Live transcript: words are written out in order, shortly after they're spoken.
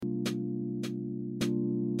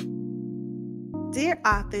Dear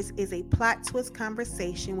Authors is a plot twist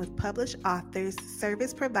conversation with published authors,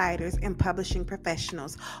 service providers, and publishing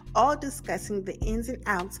professionals, all discussing the ins and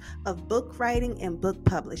outs of book writing and book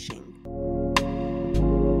publishing.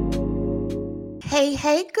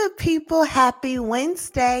 Hey, good people. Happy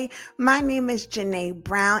Wednesday. My name is Janae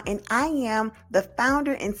Brown, and I am the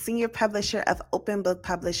founder and senior publisher of Open Book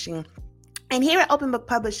Publishing. And here at Open Book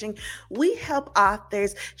Publishing, we help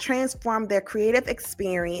authors transform their creative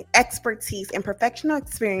experience, expertise, and professional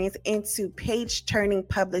experience into page-turning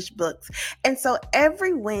published books. And so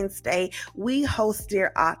every Wednesday, we host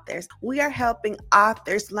Dear Authors. We are helping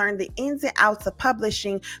authors learn the ins and outs of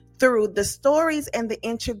publishing through the stories and the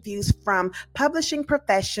interviews from publishing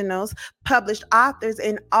professionals, published authors,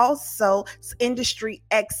 and also industry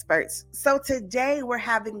experts. So today we're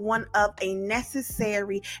having one of a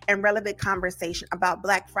necessary and relevant conversation about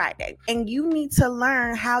Black Friday. And you need to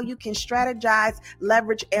learn how you can strategize,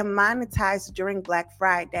 leverage, and monetize during Black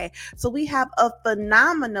Friday. So we have a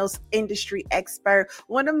phenomenal industry expert,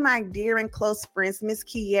 one of my dear and close friends, Miss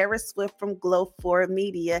Kiera Swift from Glow 4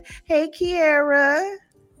 Media. Hey, Kiera.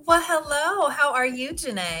 Well, hello. How are you,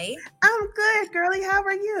 Janae? I'm good, girlie. How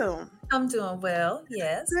are you? I'm doing well,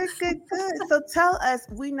 yes. Good. So tell us,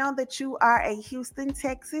 we know that you are a Houston,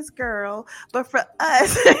 Texas girl, but for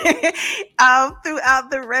us, throughout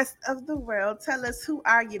the rest of the world, tell us, who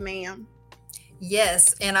are you, ma'am?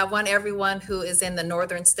 Yes, and I want everyone who is in the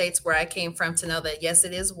northern states where I came from to know that, yes,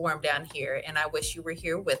 it is warm down here, and I wish you were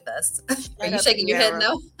here with us. Are you shaking your head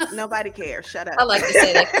no? Nobody cares. Shut up. I like to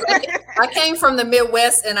say that. I came from the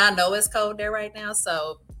Midwest, and I know it's cold there right now,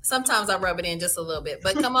 so sometimes I rub it in just a little bit.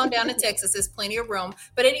 But come on down to Texas. There's plenty of room.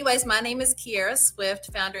 But anyways, my name is Kiera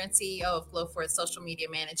Swift, founder and CEO of Glow 4 Social Media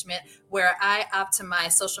Management, where I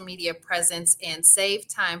optimize social media presence and save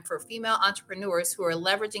time for female entrepreneurs who are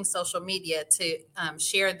leveraging social media to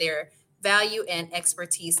share their value and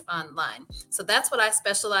expertise online. So that's what I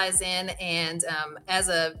specialize in. And as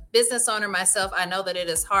a business owner myself, I know that it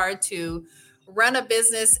is hard to run a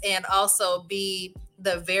business and also be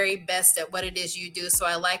the very best at what it is you do. So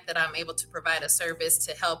I like that I'm able to provide a service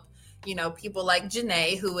to help, people like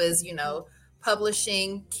Janae, who is,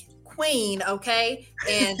 publishing queen. Okay.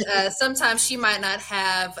 And sometimes she might not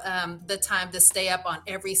have the time to stay up on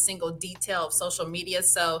every single detail of social media.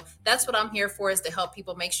 So that's what I'm here for, is to help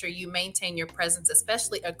people make sure you maintain your presence,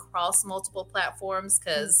 especially across multiple platforms,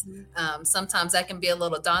 because sometimes that can be a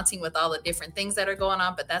little daunting with all the different things that are going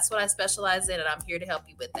on. But that's what I specialize in, and I'm here to help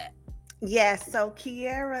you with that. Yes, so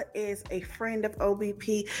Kiera is a friend of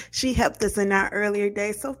OBP. She helped us in our earlier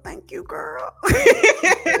days, so thank you, girl.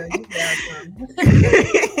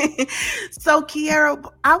 So Kiera,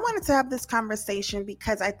 I wanted to have this conversation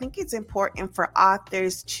because I think it's important for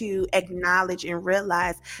authors to acknowledge and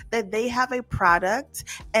realize that they have a product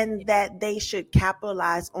and that they should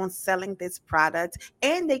capitalize on selling this product,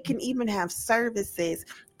 and they can even have services.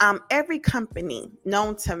 Every company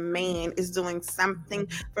known to man is doing something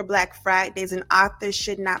for Black Fridays, and authors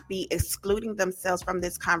should not be excluding themselves from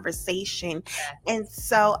this conversation. And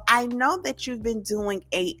so I know that you've been doing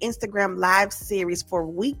a Instagram live series for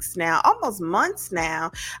weeks now, almost months now.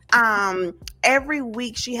 Every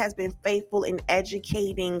week she has been faithful in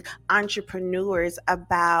educating entrepreneurs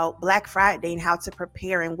about Black Friday and how to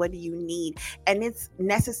prepare and what do you need. And it's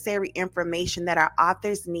necessary information that our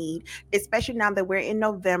authors need, especially now that we're in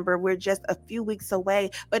November. We're just a few weeks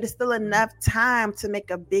away, but it's still enough time to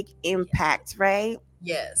make a big impact, right?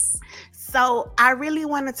 Yes. So I really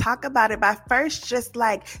want to talk about it by first just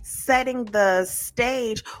like setting the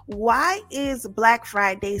stage. Why is Black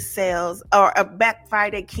Friday sales or a Black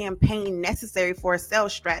Friday campaign necessary for a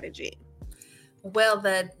sales strategy? Well,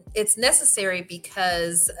 it's necessary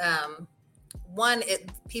because one,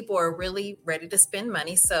 people are really ready to spend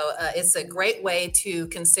money. So it's a great way to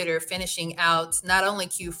consider finishing out not only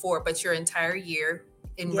Q4, but your entire year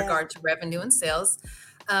in regard to revenue and sales.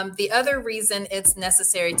 The other reason it's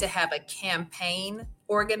necessary to have a campaign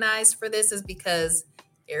organized for this is because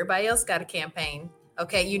everybody else got a campaign.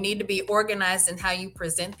 Okay, you need to be organized in how you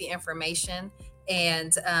present the information,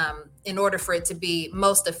 and in order for it to be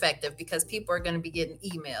most effective, because people are going to be getting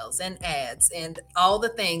emails and ads and all the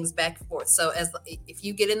things back and forth. So if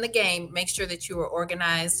you get in the game, make sure that you are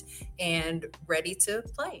organized and ready to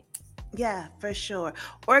play. Yeah, for sure.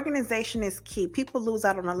 Organization is key. People lose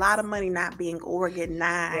out on a lot of money not being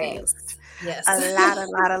organized. Yes. A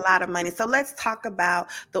lot of money. So let's talk about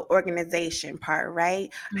the organization part, right?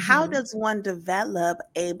 Mm-hmm. How does one develop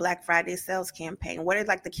a Black Friday sales campaign? What are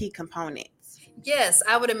like the key components? Yes,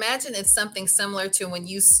 I would imagine it's something similar to when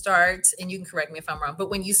you start, and you can correct me if I'm wrong, but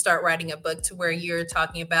when you start writing a book to where you're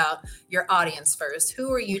talking about your audience first,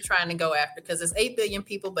 who are you trying to go after? Because there's 8 billion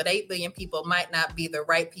people, but 8 billion people might not be the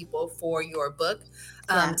right people for your book.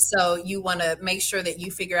 Yeah. So you want to make sure that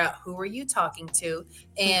you figure out who are you talking to.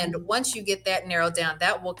 And Mm-hmm. once you get that narrowed down,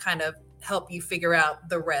 that will kind of help you figure out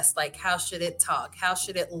the rest. Like, how should it talk? How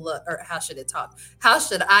should it look? Or how should it talk? How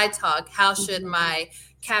should I talk? How should Mm-hmm. my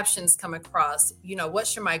captions come across? What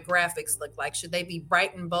should my graphics look like? Should they be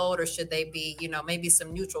bright and bold, or should they be, maybe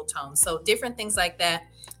some neutral tones? So different things like that.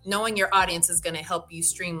 Knowing your audience is going to help you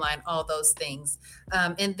streamline all those things.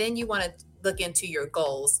 And then you want to look into your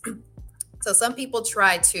goals. So some people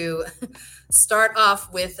try to start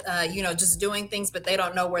off with, just doing things, but they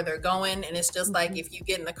don't know where they're going. And it's just like if you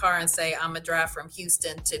get in the car and say, I'm going to drive from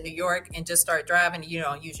Houston to New York, and just start driving. You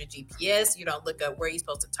don't use your GPS. You don't look up where you're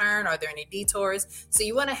supposed to turn. Are there any detours? So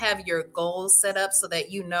you want to have your goals set up so that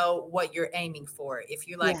you know what you're aiming for. If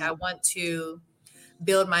you're like, Yeah. I want to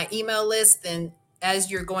build my email list, then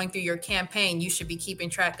as you're going through your campaign, you should be keeping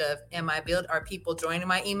track of, are people joining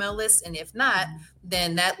my email list? And if not,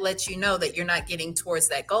 then that lets you know that you're not getting towards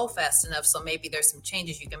that goal fast enough. So maybe there's some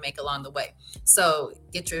changes you can make along the way. So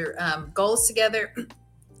get your goals together.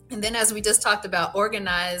 And then, as we just talked about,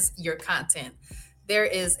 organize your content. There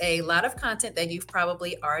is a lot of content that you've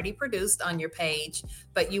probably already produced on your page,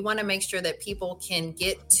 but you want to make sure that people can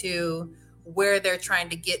get to where they're trying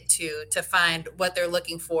to get to find what they're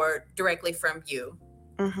looking for directly from you.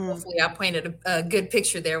 Mm-hmm. Hopefully I painted a good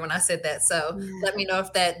picture there when I said that. So let me know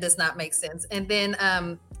if that does not make sense. And then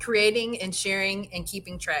creating and sharing and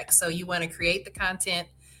keeping track. So you want to create the content,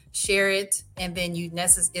 share it, and then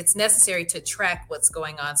it's necessary to track what's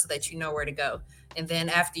going on so that you know where to go. And then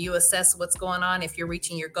after you assess what's going on, if you're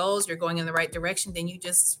reaching your goals, you're going in the right direction, then you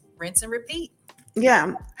just rinse and repeat.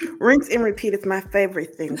 Yeah, rinse and repeat is my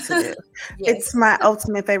favorite thing to do. Yes. It's my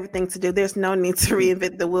ultimate favorite thing to do. There's no need to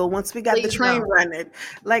reinvent the wheel. Once we got the Please train don't. running,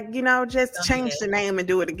 just Don't do change the that. name and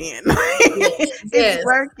do it again. Yes. It's Yes.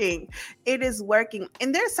 working. It is working.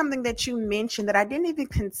 And there's something that you mentioned that I didn't even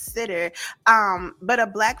consider. But a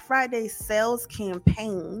Black Friday sales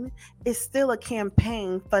campaign is still a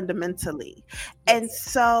campaign fundamentally. And Yes.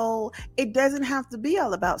 so it doesn't have to be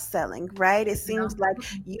all about selling, right? It No. seems like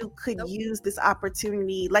you could Nope. use this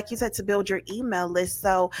opportunity, like you said, to build your email list.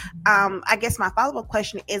 So I guess my follow-up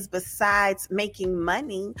question is, besides making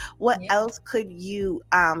money, what Yeah. else could you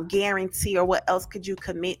guarantee, or what else could you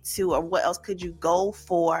commit to, or what else could you go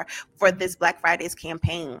for this Black Friday's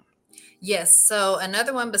campaign? Yes. So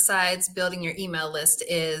another one besides building your email list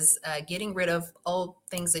is getting rid of old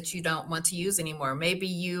things that you don't want to use anymore. Maybe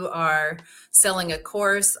you are selling a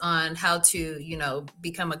course on how to,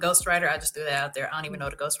 become a ghostwriter. I just threw that out there. I don't even know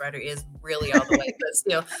what a ghostwriter is really all the way, but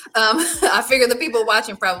still, I figure the people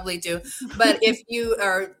watching probably do. But if you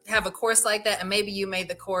have a course like that, and maybe you made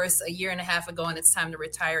the course a year and a half ago and it's time to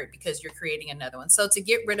retire it because you're creating another one. So to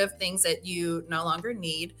get rid of things that you no longer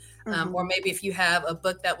need, or maybe if you have a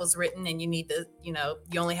book that was written and you need to,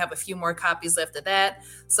 you only have a few more copies left of that.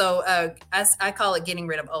 So I call it getting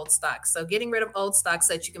rid of old stock. So getting rid of old stock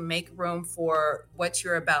so that you can make room for what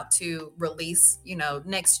you're about to release,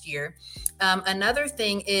 next year. Another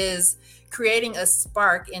thing is creating a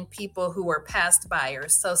spark in people who are past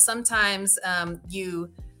buyers. So sometimes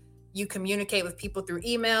you communicate with people through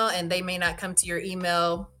email, and they may not come to your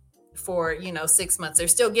email for 6 months. They're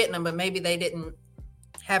still getting them, but maybe they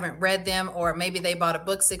haven't read them, or maybe they bought a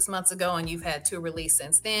book 6 months ago and you've had 2 released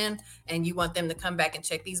since then, and you want them to come back and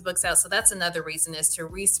check these books out. So that's another reason, is to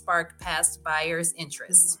re-spark past buyers'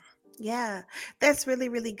 interest. Yeah, that's really,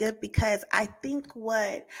 really good, because I think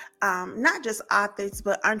what not just authors,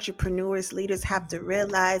 but entrepreneurs, leaders have to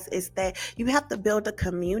realize is that you have to build a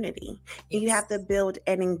community. Yes. You have to build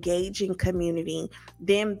an engaging community,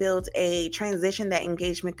 then build a transition that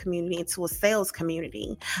engagement community into a sales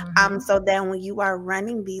community. So that when you are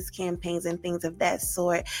running these campaigns and things of that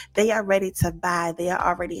sort, they are ready to buy. They are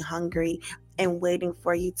already hungry and waiting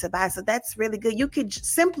for you to buy. So that's really good. You could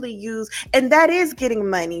simply use, and that is getting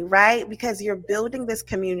money, right? Because you're building this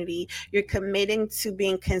community, you're committing to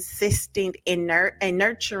being consistent and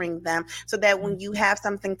nurturing them, so that when you have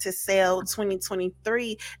something to sell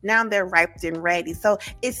 2023, now they're ripe and ready. So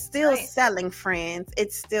it's still selling, friends.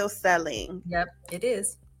 It's still selling. Yep, it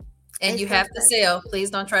is. And you have to sell.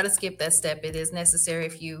 Please don't try to skip that step. It is necessary.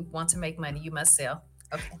 If you want to make money, you must sell.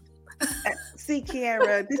 Okay. See,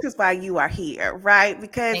 Kiara, this is why you are here, right?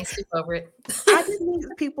 Because Thanks, skip over it. I just need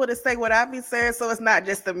people to say what I be saying, so it's not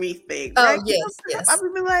just a me thing. Oh, right? yes. I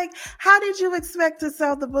be like, how did you expect to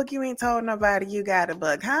sell the book? You ain't told nobody you got a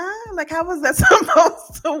book, huh? Like, how was that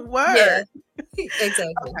supposed to work? Yeah.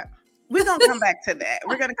 Exactly. Okay. We're gonna come back to that.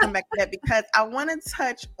 We're gonna come back to that because I want to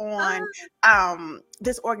touch on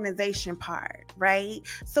this organization part, right?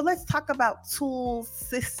 So let's talk about tools,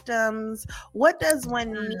 systems. What does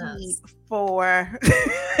one need Yes. for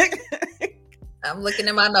I'm looking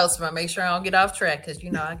at my notes to make sure I don't get off track because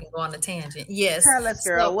I can go on a tangent. Yes. tell us,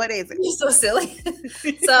 girl, So what is you're so silly.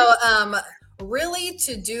 So really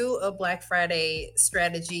to do a Black Friday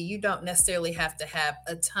strategy, you don't necessarily have to have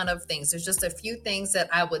a ton of things. There's just a few things that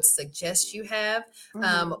I would suggest you have.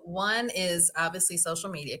 Mhm. One is obviously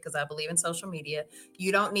social media, because I believe in social media.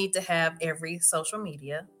 You don't need to have every social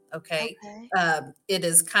media. Okay. Okay. It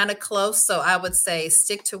is kind of close. So I would say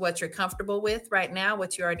stick to what you're comfortable with right now,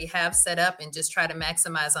 what you already have set up, and just try to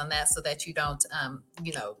maximize on that so that you don't,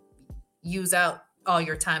 use out all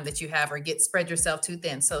your time that you have or get spread yourself too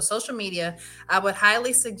thin. So social media, I would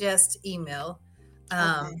highly suggest email.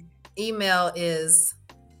 Okay. Email is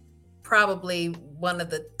probably one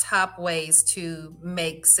of the top ways to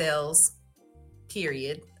make sales,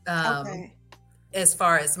 period. Okay. As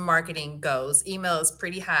far as marketing goes, email is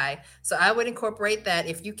pretty high. So I would incorporate that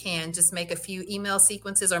if you can. Just make a few email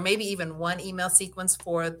sequences, or maybe even one email sequence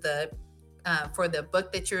for the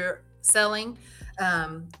book that you're selling.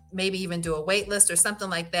 Maybe even do a wait list or something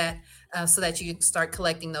like that, so that you can start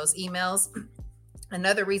collecting those emails.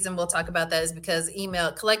 Another reason we'll talk about that is because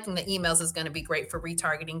collecting the emails is going to be great for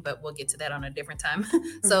retargeting, but we'll get to that on a different time.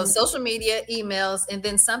 So Mhm. social media, emails, and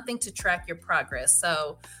then something to track your progress.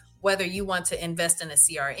 So whether you want to invest in a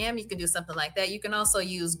CRM, you can do something like that. You can also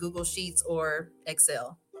use Google Sheets or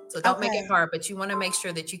Excel. So don't make it Okay. hard, but you want to make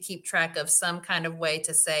sure that you keep track of some kind of way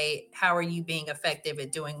to say, how are you being effective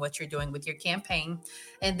at doing what you're doing with your campaign?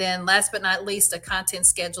 And then last but not least, a content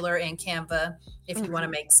scheduler and Canva if you want to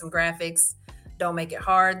Mhm. make some graphics. Don't make it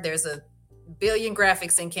hard. There's a billion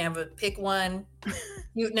graphics in Canva. Pick one,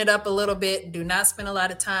 cuten it up a little bit. Do not spend a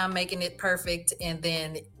lot of time making it perfect, and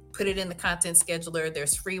then put it in the content scheduler.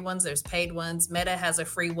 There's free ones, there's paid ones. Meta has a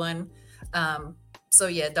free one. So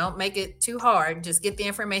yeah, don't make it too hard. Just get the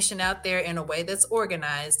information out there in a way that's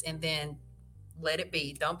organized, and then let it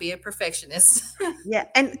be. Don't be a perfectionist. Yeah,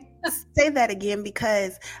 and say that again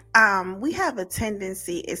because we have a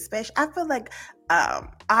tendency, especially I feel like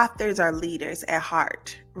authors are leaders at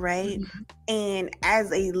heart, right? Mhm. And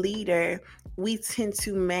as a leader, we tend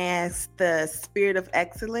to mask the spirit of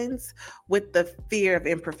excellence with the fear of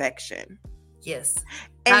imperfection. Yes,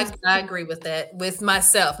 And I agree with that with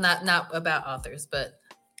myself. Not about authors, but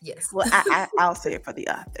yes. well, I'll say it for the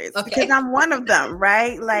authors because Okay. I'm one of them,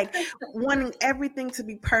 right? Like wanting everything to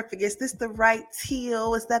be perfect. Is this the right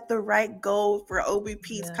teal? Is that the right gold for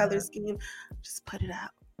OBP's color Yeah, scheme? Just put it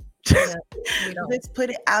out. yeah. We don't. Just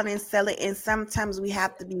put it out and sell it. And sometimes we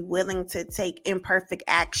have to be willing to take imperfect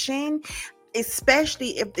action,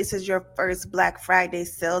 especially if this is your first Black Friday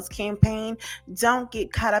sales campaign. Don't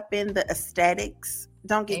get caught up in the aesthetics.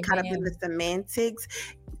 Don't get caught up in the Amen. semantics.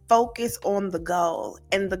 Focus on the goal.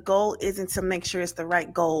 And the goal isn't to make sure it's the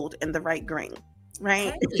right gold and the right green,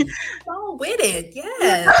 right? Hey, go with it. You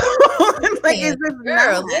Yes. know? Like Yes. it's just not.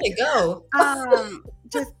 Girl, let it go.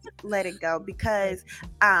 Just let it go because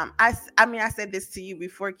I mean I said this to you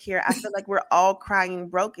before, Kira. I feel like we're all crying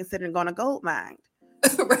broke instead of going to gold mine.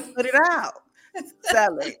 Right. Put it out.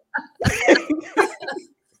 Sell it.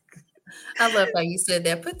 I love how you said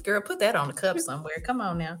that. Put that on the cup somewhere. Come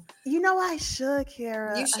on now. You know I should, You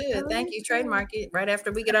Kara. I should. Thank totally you. should. Trademark it right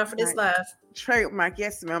after we get off of this Trademark. live. Trademark.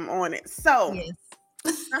 Yes, ma'am. I'm on it. So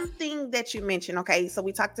Yes. something that you mentioned, okay, so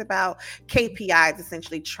we talked about KPIs,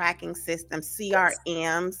 essentially tracking systems, Yes.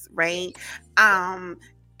 CRMs, right? Yes. Yes. Um,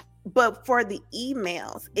 but for the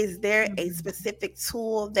emails, is there a Mhm. specific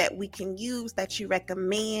tool that we can use that you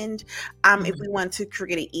recommend if we Mhm. want to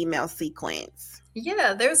create an email sequence?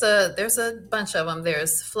 Yeah, there's a bunch of them.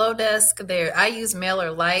 There's Flowdesk. There, I use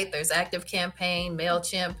MailerLite. There's ActiveCampaign,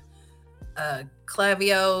 Mailchimp,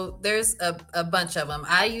 Klaviyo. There's a bunch of them.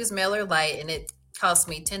 I use MailerLite, and it costs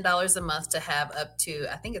me $10 a month to have up to,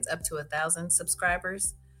 I think it's up to 1,000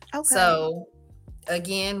 subscribers. Okay. So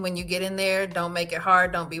again, when you get in there, don't make it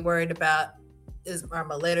hard. Don't be worried about are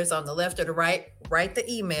my letters on the left or the right. Write the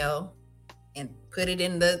email and put it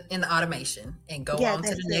in the automation and go Yeah, on to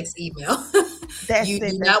the that's it. next email. That's You it. do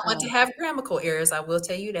That's not want to all. have grammatical errors. I will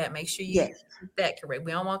tell you that. Make sure you Yes. keep that correct.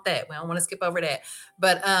 We don't want that. We don't want to skip over that.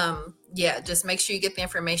 But yeah, just make sure you get the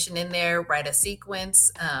information in there, write a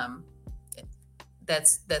sequence.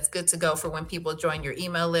 That's good to go for when people join your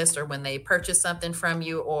email list, or when they purchase something from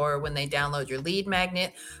you, or when they download your lead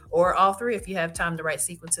magnet, or all three if you have time to write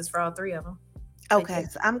sequences for all three of them. Okay,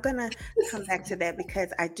 so I'm gonna come back to that because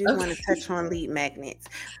I do want to Okay. touch on lead magnets.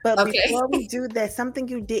 But Okay. before we do that, something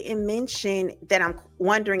you didn't mention that I'm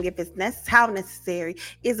wondering if it's how necessary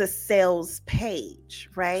is a sales page,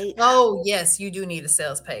 right? Oh, yes, you do need a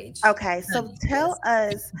sales page, Okay, so honey. tell Yes.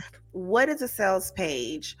 us, what is a sales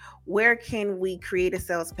page? Where can we create a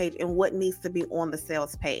sales page, and what needs to be on the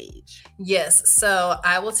sales page? Yes. So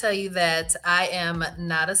I will tell you that I am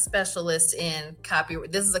not a specialist in copy.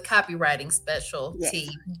 This is a copywriting Yes, specialty,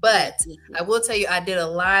 yes, but yes, I yes. will tell you I did a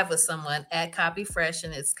live with someone at Copy Fresh,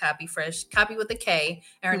 and it's Copy Fresh, copy with a K,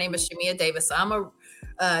 and her name Mhm. is Shamia Davis. So I'm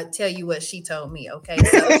gonna tell you what she told me. Okay.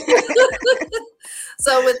 So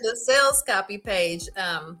so with the sales copy page,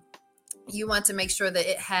 you want to make sure that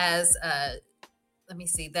it has let me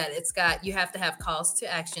see that it's got, you have to have calls to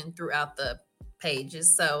action throughout the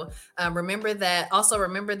pages. So remember that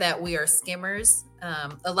we are skimmers.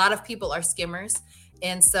 A lot of people are skimmers,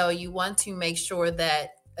 and so you want to make sure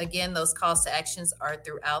that, again, those calls to actions are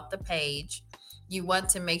throughout the page. You want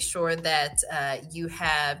to make sure that you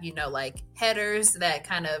have, like headers that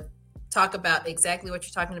kind of talk about exactly what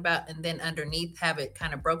you're talking about, and then underneath have it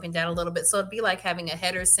kind of broken down a little bit, so it'd be like having a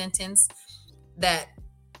header sentence that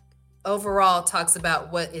overall talks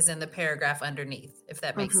about what is in the paragraph underneath, if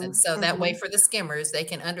that makes Mhm, sense. So that way mhm. for the skimmers, they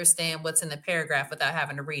can understand what's in the paragraph without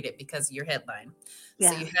having to read it because of your headline.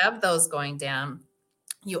 So Yeah. you have those going down.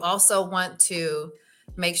 You also want to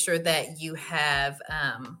make sure that you have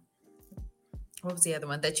what was the other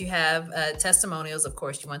one? That you have testimonials. Of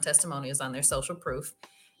course, you want testimonials on their social proof.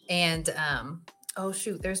 And oh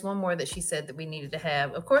shoot, there's one more that she said that we needed to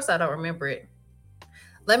have. Of course, I don't remember it.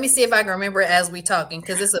 Let me see if I can remember it as we talking,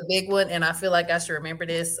 because it's a big one and I feel like I should remember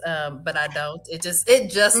this, but I don't. It just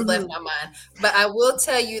left Mhm. my mind. But I will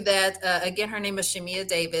tell you that again, her name is Shamia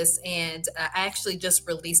Davis, and I actually just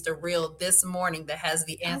released a reel this morning that has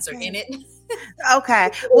the answer in Okay. it.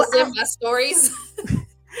 Okay. Well, It's in my stories.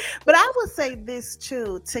 but I will say this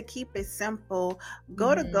too, to keep it simple,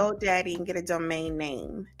 go to Mhm. GoDaddy and get a domain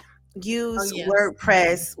name. Oh Use yes. Mhm.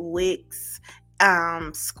 WordPress, Wix,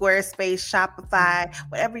 Squarespace, Shopify, Mhm.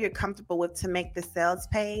 whatever you're comfortable with to make the sales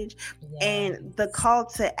page. And the Yes. call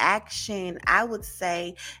to action, I would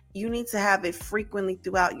say you need to have it frequently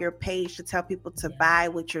throughout your page to tell people to Yeah. buy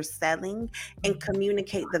what you're selling and Mhm.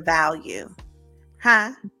 communicate the value.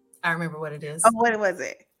 Huh? I remember what it Oh, is. what was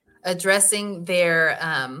it? Addressing their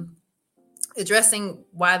addressing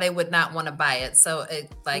why they would not want to buy it. So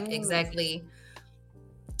like Mm, exactly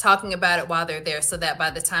talking about it while they're there, so that by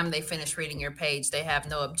the time they finish reading your page, they have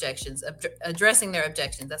no objections. Addressing their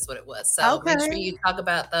objections, that's what it was. So make sure okay. you talk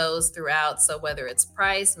about those throughout. So whether it's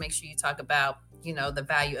price, make sure you talk about, the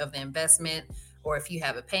value of the investment, or if you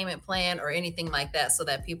have a payment plan or anything like that, so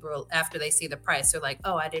that people, after they see the price, they're like,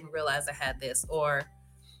 oh, I didn't realize I had this. Or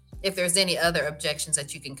if there's any other objections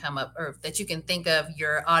that you can come up, or that you can think of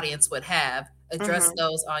your audience would have, address Mhm.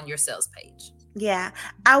 those on your sales page. Yeah,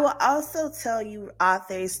 I will also tell you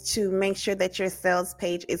authors to make sure that your sales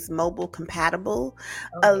page is mobile compatible.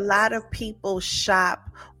 Oh A yes. lot of people shop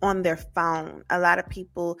on their phone. A lot of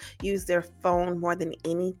people use their phone more than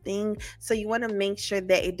anything. So you want to make sure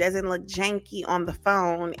that it doesn't look janky on the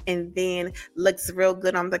phone and then looks real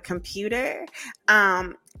good on the computer.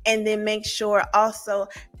 Um, and then make sure also,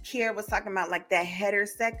 Kiera was talking about like that header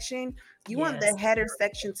section. You want the Yes. header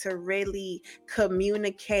section to really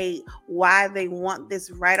communicate why they want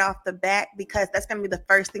this right off the bat, because that's going to be the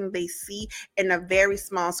first thing they see in a very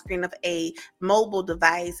small screen of a mobile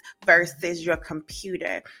device versus your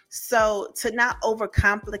computer. So to not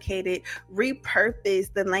overcomplicate it,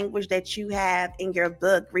 repurpose the language that you have in your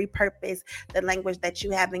book, repurpose the language that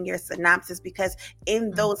you have in your synopsis, because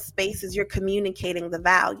in Mhm. those spaces you're communicating the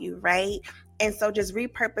value, right? And so just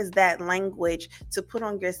repurpose that language to put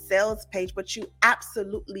on your sales page. But you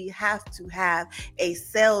absolutely have to have a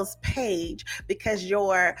sales page, because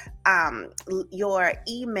your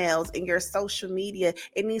emails and your social media,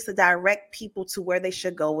 it needs to direct people to where they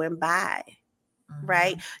should go and buy,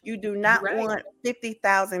 right? Mhm. You do You're not right. want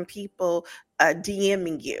 50,000 people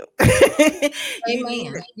DMing you. you need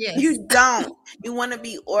Amen. Yes. you don't. You want to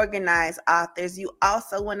be organized, authors. You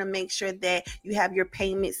also want to make sure that you have your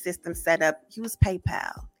payment system set up. Use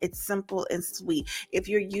PayPal. It's simple and sweet. If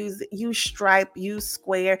you're use Stripe, use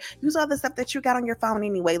Square, use all the stuff that you got on your phone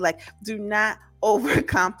anyway. Like, do not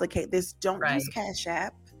overcomplicate this. Don't use Right. Cash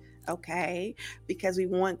App. Okay, because we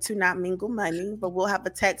want to not mingle money, but we'll have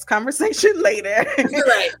a text conversation later.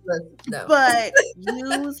 Right. No. But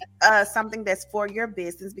use something that's for your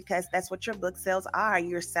business, because that's what your book sales are.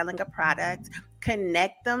 You're selling a product.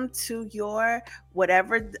 Connect them to your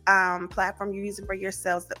whatever platform you're using for your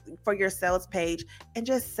sales page, and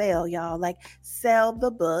just sell, y'all. Like, sell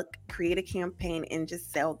the book, create a campaign, and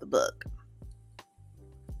just sell the book.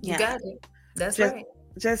 You Yeah, got it. That's just right.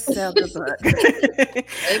 just sell the book.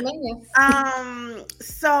 Amen.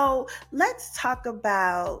 So let's talk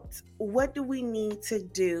about, what do we need to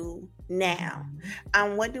do now?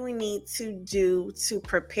 What do we need to do to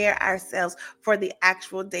prepare ourselves for the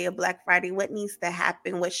actual day of Black Friday? What needs to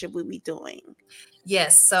happen? What should we be doing?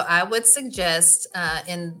 Yes. So I would suggest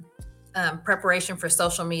in preparation for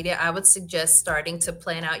social media, I would suggest starting to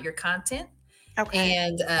plan out your content Okay.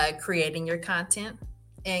 and creating your content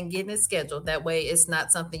and getting it scheduled. That way, it's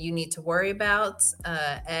not something you need to worry about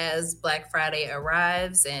as Black Friday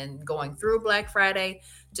arrives and going through Black Friday.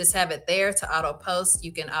 Just have it there to auto post.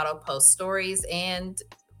 You can auto post stories and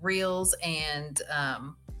reels and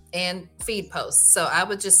feed posts. So I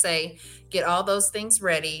would just say get all those things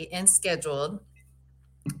ready and scheduled.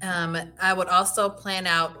 I would also plan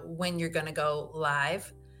out when you're going to go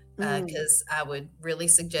live, because I would really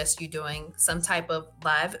suggest you doing some type of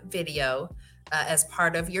live video as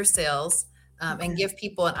part of your sales, and give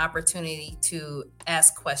people an opportunity to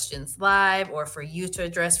ask questions live, or for you to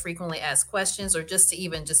address frequently asked questions, or just to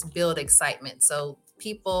even just build excitement. So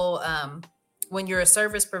people, when you're a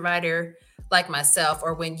service provider like myself,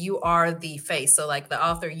 or when you are the face, so like the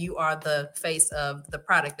author, you are the face of the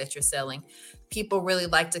product that you're selling. People really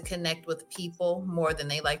like to connect with people more than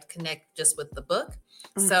they like to connect just with the book.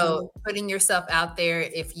 So putting yourself out there,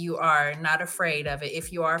 if you are not afraid of it,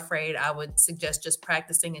 if you are afraid, I would suggest just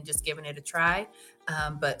practicing and just giving it a try.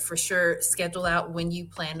 But for sure, schedule out when you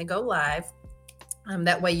plan to go live.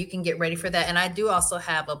 That way you can get ready for that. And I do also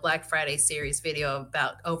have a Black Friday series video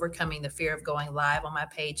about overcoming the fear of going live on my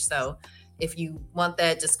page. So if you want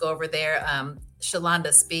that, just go over there.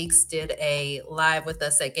 Shalonda Speaks did a live with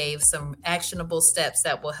us that gave some actionable steps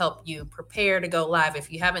that will help you prepare to go live.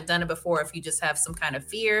 If you haven't done it before, if you just have some kind of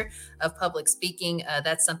fear of public speaking,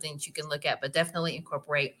 that's something that you can look at, but definitely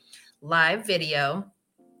incorporate live video.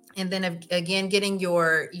 And then again, getting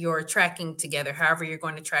your tracking together, however you're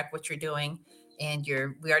going to track what you're doing. And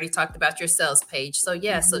we already talked about your sales page. So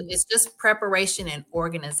so it's just preparation and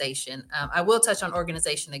organization. I will touch on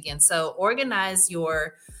organization again. So organize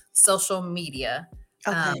your social media.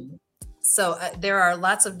 Okay. So there are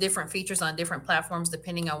lots of different features on different platforms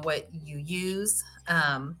depending on what you use.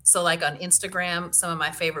 So like on Instagram, some of my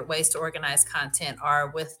favorite ways to organize content are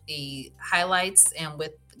with the highlights and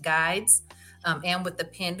with guides. And with the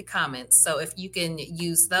pinned comments. So if you can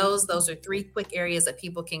use those are 3 quick areas that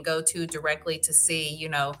people can go to directly to see,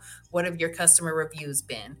 what have your customer reviews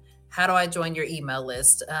been? How do I join your email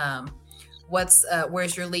list?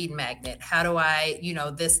 Where's your lead magnet? How do I,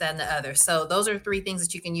 this, that, and the other. So those are 3 things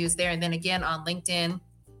that you can use there. And then again, on LinkedIn,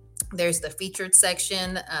 there's the featured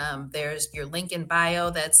section. There's your link in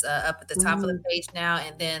bio that's up at the top of the page now.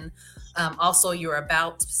 And then also your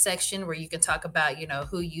about section where you can talk about,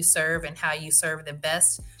 who you serve and how you serve them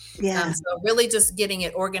best. Yeah. So really just getting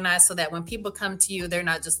it organized so that when people come to you, they're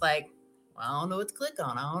not just like, well, I don't know what to click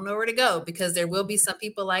on. I don't know where to go, because there will be some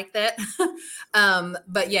people like that.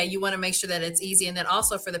 But yeah, you want to make sure that it's easy. And then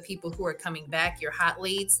also for the people who are coming back, your hot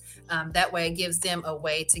leads, that way it gives them a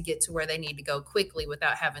way to get to where they need to go quickly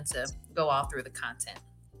without having to go all through the content.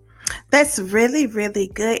 That's really, really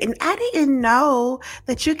good. And I didn't know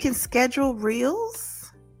that you can schedule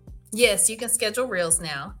reels. Yes, you can schedule reels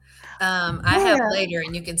now. I have later,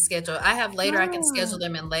 and you can schedule. I have later. I can schedule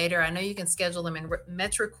them in later. I know you can schedule them in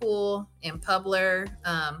Metricool, in Publer,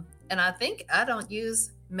 and I think I don't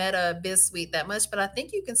use Meta Biz Suite that much, but I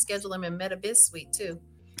think you can schedule them in Meta Biz Suite too.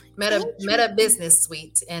 Meta Business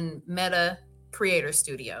Suite and Meta Creator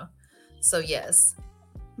Studio. So yes.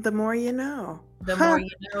 The more you know. The more you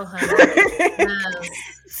know, honey.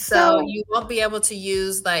 So you won't be able to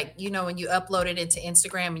use, like, when you upload it into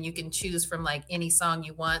Instagram, and you can choose from like any song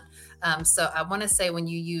you want. So I want to say when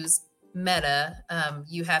you use Meta,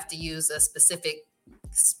 you have to use a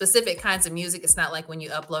specific kinds of music. It's not like when you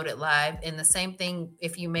upload it live. And the same thing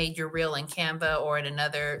if you made your reel in Canva or in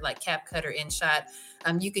another like CapCut or InShot,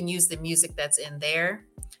 you can use the music that's in there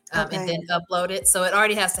and then upload it. So it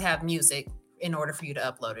already has to have music in order for you to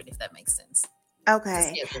upload it, if that makes sense.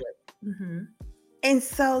 Okay. And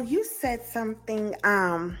so you said something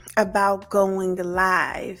about going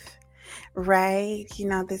live, right?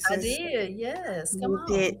 I did, yes. Come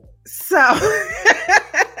on. Did. So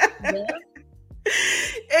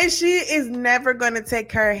And she is never going to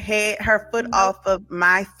take her foot Nope. off of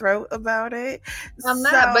my throat about it. I'm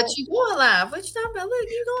not, but So, you going live. What you talking about? Look,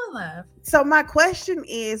 you going live. so my question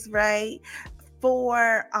is, right,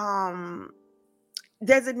 for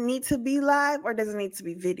does it need to be live or does it need to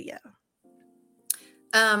be video?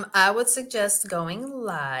 I would suggest going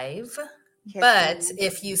live, Yes, but ma'am.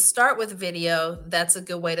 if you start with video, that's a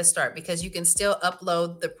good way to start because you can still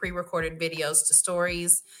upload the pre-recorded videos to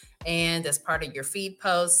stories and as part of your feed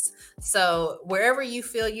posts. So wherever you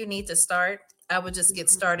feel you need to start, I would just get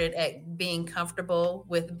started at being comfortable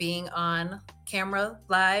with being on camera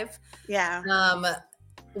live. Yeah. Um,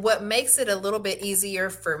 what makes it a little bit easier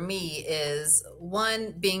for me is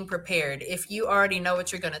one, being prepared. If you already know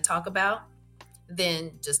what you're going to talk about,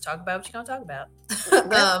 then just talk about what you're going to talk about. Yep,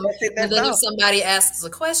 that's it. And That's then if all. somebody asks a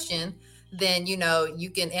question, then you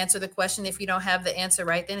can answer the question. If you don't have the answer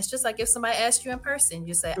right then, it's just like if somebody asked you in person,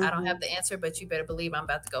 you say, I don't have Mhm. the answer, but you better believe I'm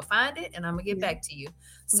about to go find it and I'm gonna get Yeah. back to you.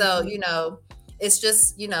 So Mhm. it's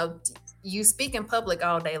just you speak in public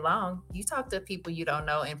all day long. You talk to people you don't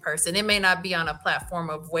know in person. It may not be on a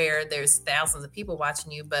platform of where there's thousands of people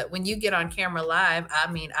watching you, but when you get on camera live,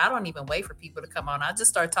 I mean, I don't even wait for people to come on. I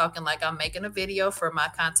just start talking like I'm making a video for my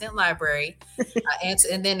content library. I answer,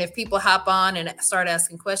 and then if people hop on and start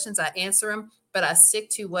asking questions, I answer them. But I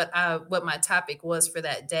stick to what my topic was for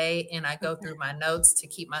that day, and I go through my notes to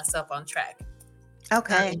keep myself on track.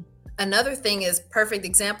 Okay. Another thing is perfect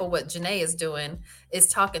example. What Janae is doing is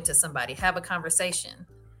talking to somebody, have a conversation.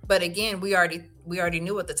 But again, we already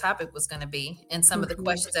knew what the topic was going to be and some of the Mhm.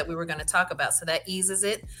 questions that we were going to talk about. So that eases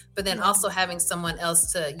it. But then Yeah. also having someone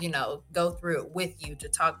else to go through it with you to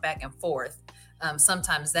talk back and forth.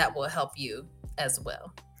 Sometimes that will help you as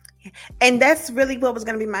well. And that's really what was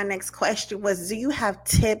going to be my next question was, do you have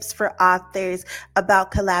tips for authors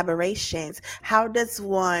about collaborations? How does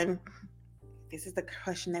one, this is the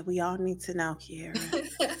question that we all need to know, Kiera.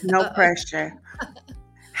 No pressure.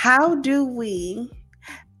 How do we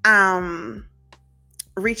um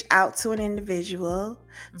reach out to an individual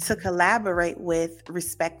to Mhm. collaborate with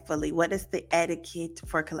respectfully? What is the etiquette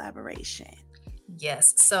for collaboration?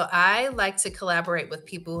 Yes. So I like to collaborate with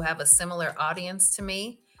people who have a similar audience to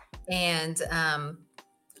me and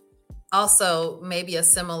also maybe a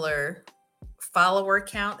similar follower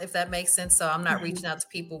count, if that makes sense. So I'm not reaching Mhm. out to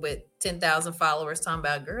people with 10,000 followers talking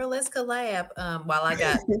about, girl, let's collab, while I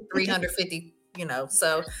got 350.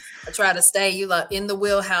 So I try to stay in the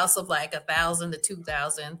wheelhouse of like 1,000 to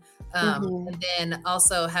 2,000. Mhm. And then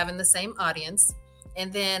also having the same audience.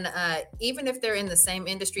 And then even if they're in the same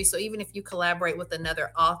industry, so even if you collaborate with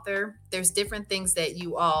another author, there's different things that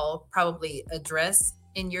you all probably address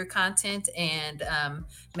in your content and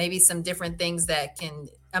maybe some different things that can,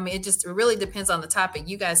 I mean, it really depends on the topic.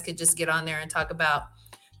 You guys could just get on there and talk about,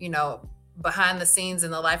 you know, behind the scenes in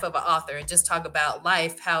the life of an author and just talk about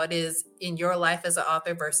life, how it is in your life as an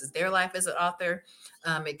author versus their life as an author.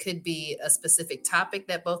 It could be a specific topic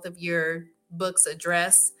that both of your books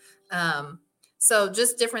address. Um, so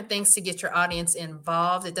just different things to get your audience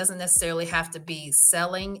involved. It doesn't necessarily have to be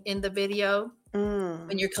selling in the video when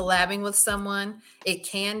Mm. you're collabing with someone. It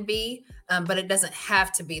can be, but it doesn't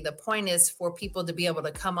have to be. The point is for people to be able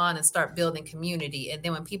to come on and start building community. And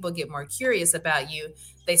then when people get more curious about you,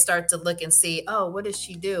 they start to look and see, oh, what does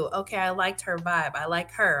she do? Okay, I liked her vibe. I like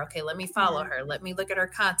her. Okay, let me follow Yeah. her. Let me look at her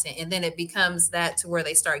content. And then it becomes that to where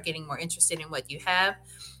they start getting more interested in what you have.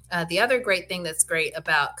 The other great thing that's great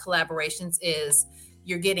about collaborations is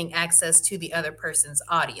you're getting access to the other person's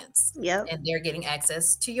audience Yep. and they're getting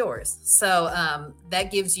access to yours. So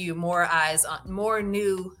that gives you more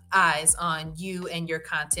new eyes on you and your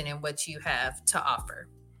content and what you have to offer.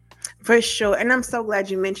 For sure. And I'm so glad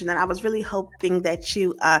you mentioned that. I was really hoping that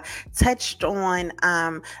you touched on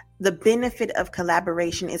the benefit of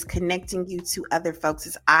collaboration is connecting you to other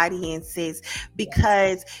folks' audiences, Yes.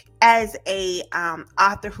 because as a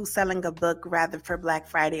author who's selling a book, rather for Black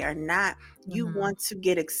Friday or not, you Hmm. want to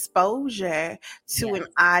get exposure to an Yes.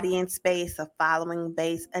 audience base, a following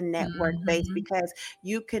base, a network base, Hmm. because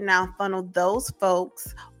you can now funnel those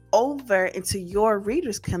folks over into your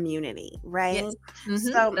readers community, right? Yes. Hmm.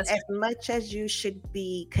 So That's as much as you should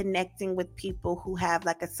be connecting with people who have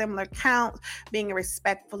like a similar count, being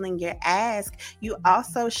respectful in your ask, you right.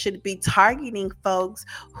 also should be targeting folks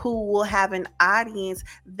who will have an audience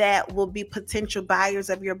that will be potential buyers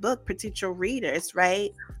of your book, potential readers,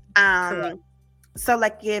 right? Correct. um So,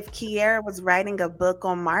 like, if Kiera was writing a book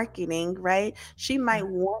on marketing, right, she might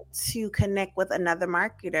want to connect with another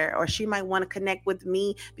marketer, or she might want to connect with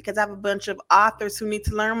me because I have a bunch of authors who need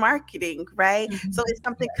to learn marketing, right? So, Mhm. it's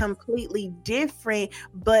something completely different,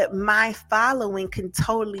 but my following can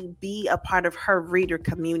totally be a part of her reader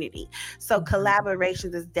community. So, Mhm.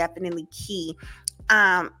 collaborations is definitely key.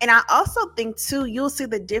 And I also think, too, you'll see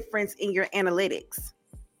the difference in your analytics.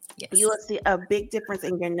 You will Yes. see a big difference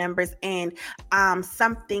in your numbers. And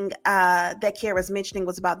something that Kara was mentioning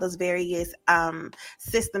was about those various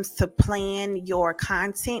systems to plan your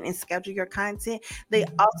content and schedule your content. They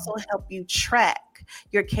Mhm. also help you track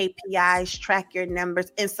your KPIs, track your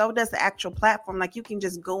numbers, and so does the actual platform. Like, you can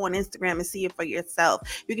just go on Instagram and see it for yourself.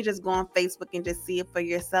 You can just go on Facebook and just see it for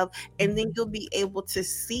yourself, and then you'll be able to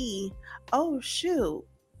see, oh shoot,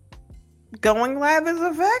 going live is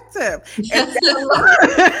effective. And that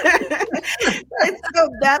alone, and so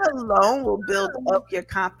that alone will build up your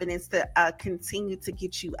confidence to continue to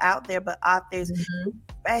get you out there. But authors, Mhm.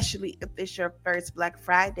 especially if it's your first Black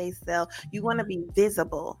Friday sale, you want to be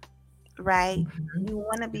visible, right? Mhm. You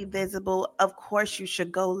want to be visible. Of course, you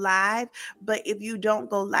should go live, but if you don't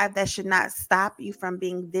go live, that should not stop you from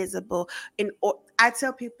being visible. And I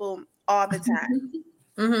tell people all the time,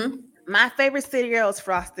 Mhm. my favorite cereal is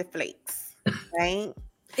Frosted Flakes, right?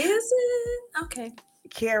 Is it? Okay.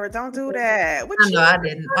 Kara, don't do Okay. that. I What know you I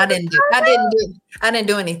didn't. I didn't do. I didn't do. I didn't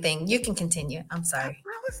do anything. You can continue. I'm sorry.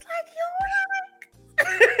 I was like, you.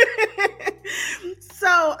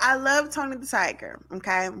 So I love Tony the Tiger.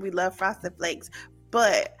 Okay, we love Frosted Flakes,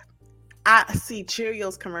 but I see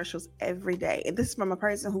Cheerios commercials every day, and this is from a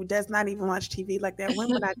person who does not even watch TV like that. When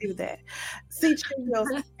would I do that? See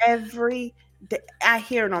Cheerios every day. I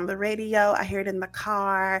hear it on the radio. I hear it in the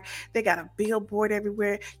car. They got a billboard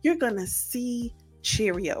everywhere. You're gonna see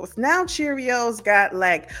Cheerios. Now Cheerios got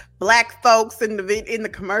like black folks in the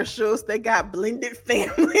commercials. They got blended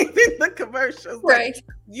families in the commercials. Like, Right.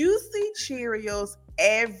 you see Cheerios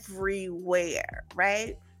everywhere,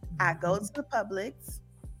 right? I go to Mhm. the Publix.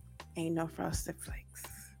 Ain't no Frosted Flakes.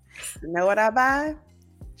 You know what I buy?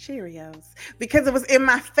 Cheerios. Because it was in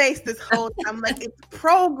my face this whole time. Like, it's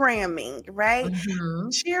programming, right? Mhm.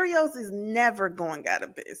 Cheerios is never going out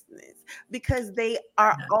of business because they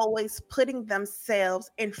are Yeah. always putting themselves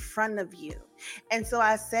in front of you. And so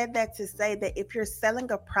I said that to say that if you're selling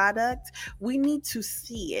a product, we need to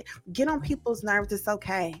see it. Get on people's nerves. It's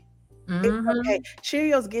okay. It's okay. Mhm.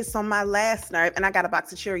 Cheerios gets on my last nerve, and I got a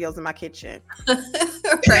box of Cheerios in my kitchen.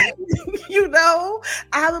 Right. You know,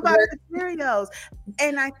 I have a box Right. of Cheerios.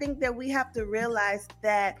 And I think that we have to realize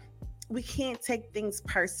that we can't take things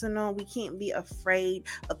personal. We can't be afraid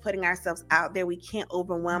of putting ourselves out there. We can't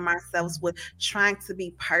overwhelm ourselves with trying to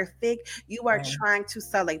be perfect. You are Right. trying to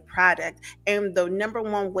sell a product. And the number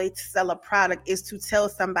one way to sell a product is to tell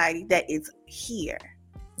somebody that it's here.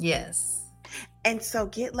 Yes. And so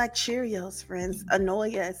get like Cheerios, friends.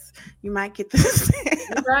 Annoy us. You might get this.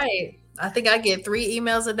 You're right. I think I get 3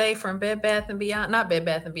 emails a day from Bed Bath and Beyond. Not Bed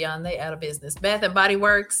Bath and Beyond. They out of business. Bath and Body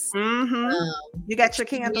Works. Mm-hmm. You got your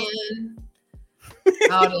candles. Keen,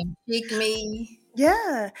 all them Peek Me,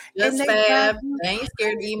 Yeah. And Just they drive Fab. you They ain't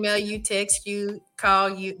scared to email you, text you, call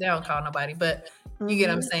you. They don't call nobody, but you get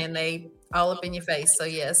what I'm hmm saying. They all up in your face. So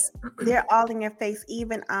yes. they're all in your face.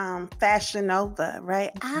 Even Fashion Nova,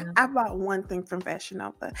 right? I, Yeah. I bought one thing from Fashion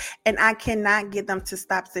Nova, and I cannot get them to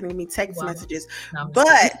stop sending me text Well, messages. no, I'm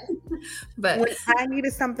just kidding. But But when I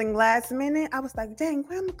needed something last minute, I was like, dang,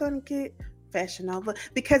 where am I gonna get Fashion Nova?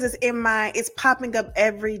 Because it's popping up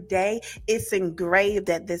every day. It's engraved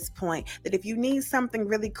at this point that if you need something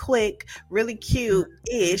really quick, really cute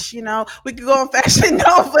ish, we could go on Fashion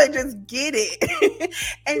Nova and just get it.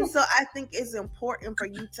 And so I think it's important for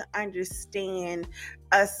you to understand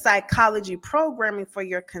a psychology programming for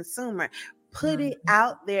your consumer. Put mm, it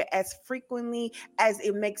out there as frequently as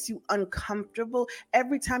it makes you uncomfortable.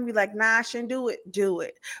 Every time you're like, nah, I shouldn't do it, do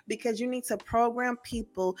it. Because you need to program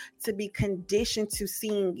people to be conditioned to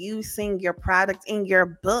seeing your product in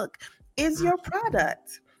your book is mm, your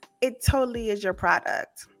product. It totally is your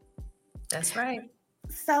product. that's right.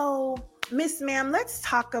 So, Miss Ma'am, let's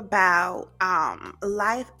talk about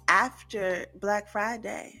life after Black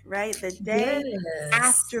Friday, right? The day Yes.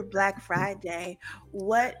 after Black Friday.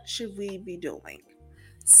 What should we be doing?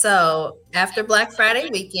 So after Black Friday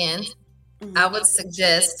weekend, I Mhm. would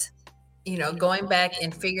suggest, going back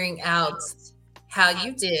and figuring out how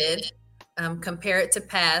you did, compare it to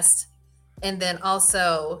past, and then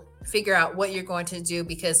also figure out what you're going to do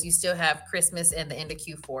because you still have Christmas and the end of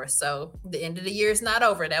Q4. So the end of the year is not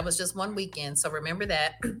over. That was just one weekend. So remember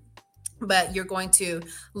that. but you're going to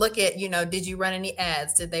look at, did you run any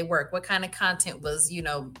ads? Did they work? What kind of content was,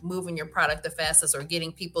 moving your product the fastest or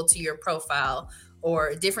getting people to your profile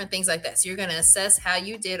or different things like that. So you're going to assess how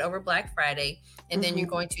you did over Black Friday, and then you're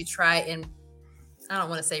going to try and, I don't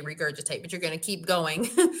want to say regurgitate, but you're going to keep going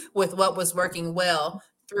with what was working well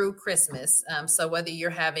through Christmas. So whether you're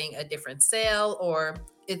having a different sale or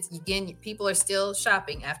it's, again, people are still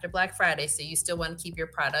shopping after Black Friday. So you still want to keep your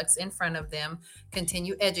products in front of them,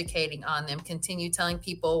 continue educating on them, continue telling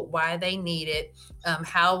people why they need it.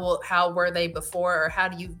 How were they before, or how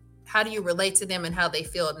do you relate to them and how they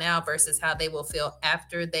feel now versus how they will feel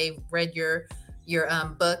after they've read your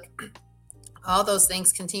book. All those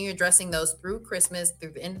things, continue addressing those through Christmas,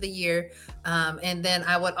 through the end of the year. And then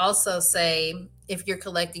I would also say, if you're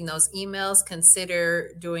collecting those emails,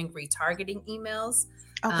 consider doing retargeting emails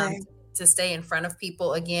to stay in front of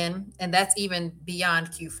people again. And that's even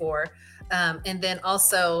beyond Q4. And then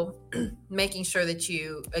also making sure that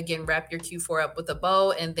you, again, wrap your Q4 up with a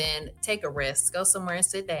bow and then take a rest. Go somewhere and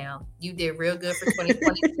sit down. You did real good for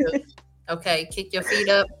 2022. Okay, kick your feet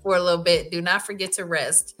up for a little bit. Do not forget to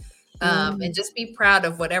rest. And just be proud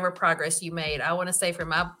of whatever progress you made. I want to say for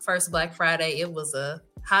my first Black Friday, it was a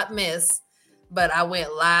hot mess, but I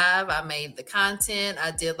went live. I made the content. I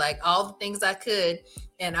did like all the things I could.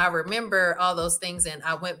 And I remember all those things. And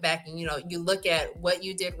I went back and, you look at what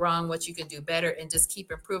you did wrong, what you can do better, and just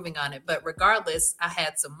keep improving on it. But regardless, I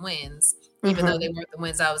had some wins, even though they weren't the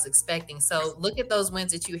wins I was expecting. So look at those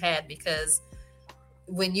wins that you had, because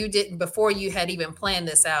when you didn't, before you had even planned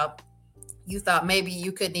this out, you thought maybe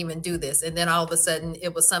you couldn't even do this. And then all of a sudden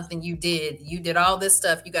it was something you did. You did all this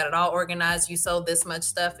stuff. You got it all organized. You sold this much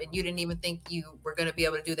stuff, and you didn't even think you were going to be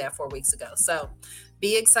able to do that 4 weeks ago. So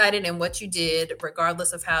be excited in what you did,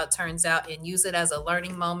 regardless of how it turns out, and use it as a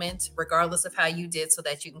learning moment, regardless of how you did, so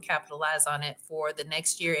that you can capitalize on it for the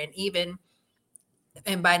next year.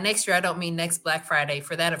 And by next year, I don't mean next Black Friday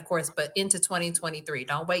for that, of course, but into 2023.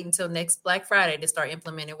 Don't wait until next Black Friday to start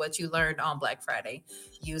implementing what you learned on Black Friday.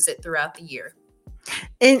 Use it throughout the year.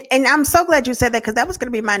 And I'm so glad you said that, because that was going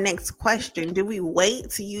to be my next question. Do we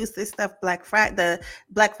wait to use this stuff the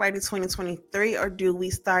Black Friday 2023, or do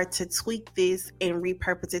we start to tweak this and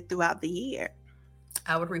repurpose it throughout the year?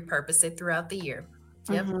 I would repurpose it throughout the year.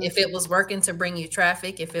 Yep. If it was working to bring you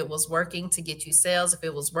traffic, if it was working to get you sales, if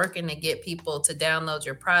it was working to get people to download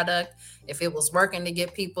your product, if it was working to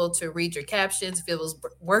get people to read your captions, if it was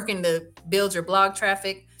working to build your blog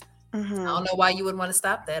traffic, I don't know why you would want to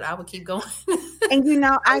stop that. I would keep going.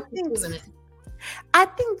 And I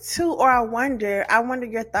think too, or I wonder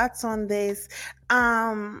your thoughts on this.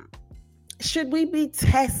 Should we be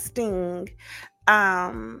testing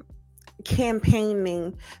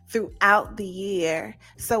campaigning throughout the year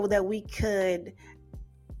so that we could,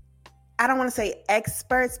 I don't want to say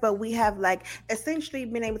experts, but we have like essentially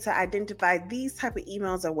been able to identify these type of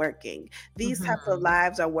emails are working, these types of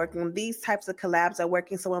lives are working, these types of collabs are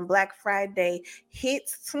working. So when Black Friday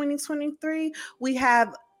hits 2023,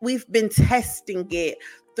 we've been testing it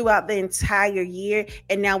throughout the entire year,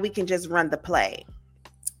 and now we can just run the play.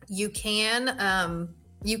 You can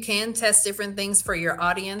test different things for your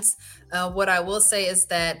audience. What I will say is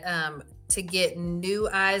that to get new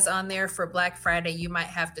eyes on there for Black Friday, you might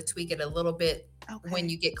have to tweak it a little bit when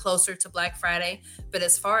you get closer to Black Friday. But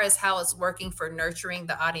as far as how it's working for nurturing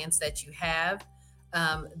the audience that you have,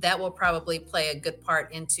 that will probably play a good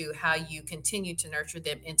part into how you continue to nurture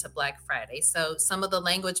them into Black Friday. So some of the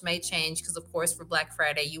language may change because, of course, for Black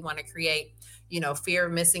Friday, you want to create, fear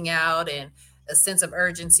of missing out and a sense of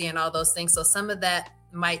urgency and all those things. So some of that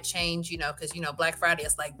might change, because, Black Friday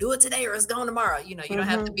is like, do it today or it's gone tomorrow. You don't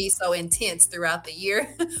have to be so intense throughout the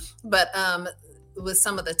year. But with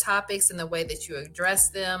some of the topics and the way that you address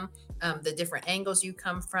them, the different angles you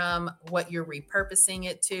come from, what you're repurposing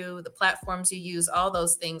it to, the platforms you use, all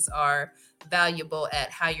those things are valuable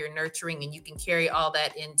at how you're nurturing, and you can carry all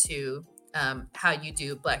that into how you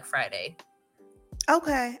do Black Friday.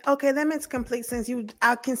 Okay, that makes complete sense.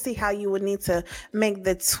 I can see how you would need to make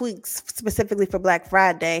the tweaks specifically for Black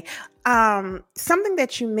Friday. Something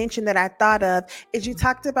that you mentioned that I thought of is you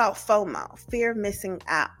talked about FOMO, fear of missing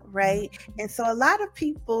out, right? And so a lot of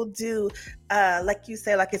people do, like you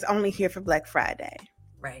say, like it's only here for Black Friday,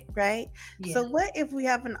 right? Yeah. So what if we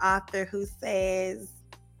have an author who says,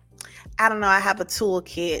 I don't know, I have a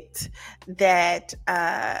toolkit that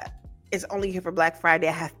is only here for Black Friday.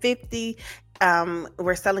 I have 50.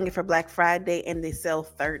 We're selling it for Black Friday, and they sell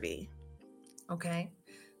 30. Okay.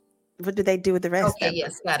 What do they do with the rest? Okay,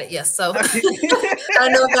 yes, got it. Yes. So I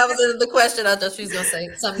know if that was the question, I thought she was going to say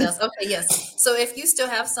something else. Okay, yes. So if you still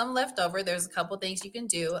have some left over, there's a couple things you can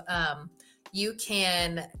do. you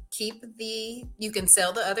can you can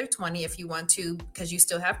sell the other 20 if you want to, because you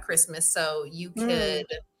still have Christmas. So Mm,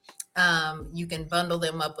 you can bundle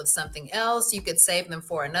them up with something else. You could save them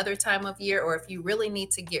for another time of year, or if you really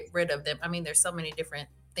need to get rid of them. I mean, there's so many different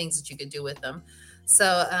things that you could do with them.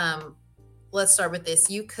 So let's start with this.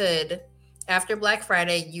 You could, after Black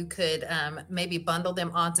Friday, you could maybe bundle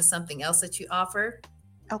them onto something else that you offer.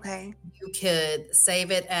 okay. You could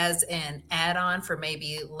save it as an add-on for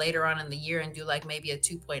maybe later on in the year and do like maybe a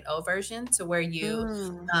 2.0 version, to where you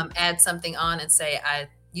Mm, add something on and say,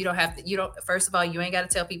 you don't have to, you don't, first of all, you ain't got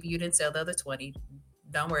to tell people you didn't sell the other 20.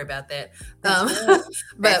 Don't worry about that. that's Um, real.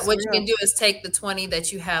 but That's what you can real. do is take the 20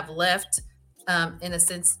 that you have left, in a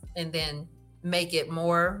sense, and then make it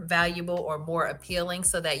more valuable or more appealing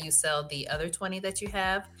so that you sell the other 20 that you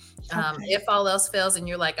have. Okay. If all else fails and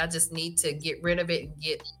you're like, I just need to get rid of it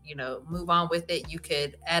and move on with it, you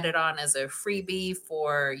could add it on as a freebie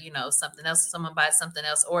for, something else. Someone buys something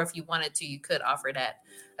else, or if you wanted to, you could offer it at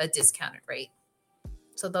a discounted rate.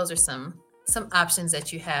 So those are some options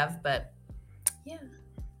that you have, but yeah.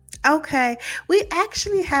 Okay. We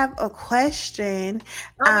actually have a question.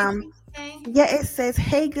 Oh, we Um, do. Okay. yeah, it says,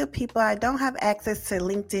 "Hey, good people. I don't have access to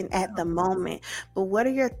LinkedIn at the moment, but what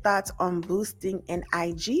are your thoughts on boosting an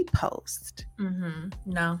IG post?"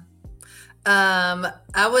 No.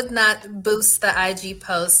 I would not boost the IG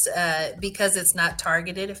post because it's not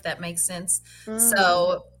targeted, if that makes sense. Mm,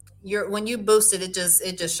 So when you boost it, it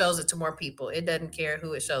just shows it to more people. It doesn't care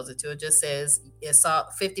who it shows it to. It just says it saw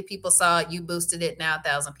 50 people saw it, you boosted it, now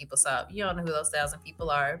 1,000 people saw it. You don't know who those 1,000 people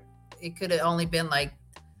are. It could have only been like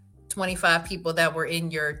 25 people that were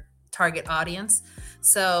in your target audience.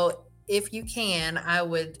 So if you can,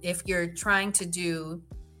 if you're trying to do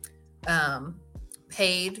um,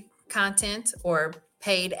 paid content or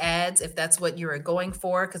paid ads, if that's what you are going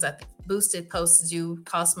for, because I think boosted posts do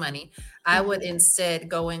cost money. I would mhm, instead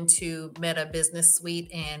go into Meta Business Suite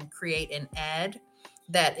and create an ad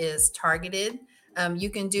that is targeted. You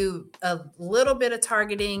can do a little bit of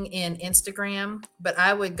targeting in Instagram, but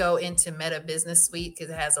I would go into Meta Business Suite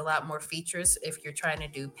because it has a lot more features if you're trying to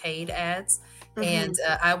do paid ads. And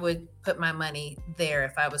mhm. I would put my money there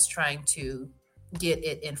if I was trying to get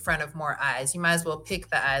it in front of more eyes. You might as well pick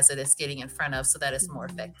the eyes that it's getting in front of so that it's more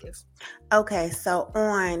Mhm. effective. Okay, so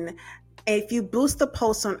on if you boost the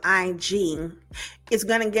post on IG, it's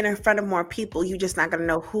going to get in front of more people. You're just not going to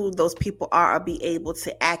know who those people are or be able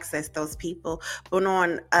to access those people. But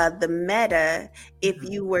on the Meta, if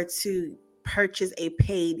Mhm. you were to purchase a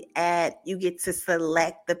paid ad, you get to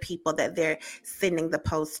select the people that they're sending the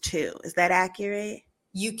post to. Is that accurate?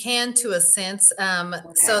 You can, to a sense.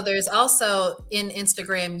 So Okay. there's also in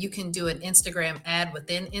Instagram, you can do an Instagram ad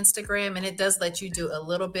within Instagram, and it does let you do a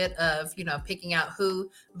little bit of, picking out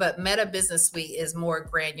who, but Meta Business Suite is more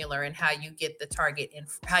granular in how you get the target and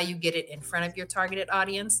how you get it in front of your targeted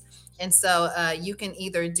audience. And so you can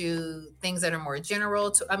either do things that are more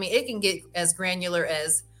general I mean, it can get as granular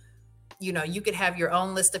as, you could have your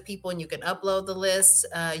own list of people and you can upload the list.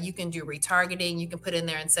 You can do retargeting. You can put in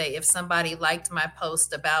there and say, if somebody liked my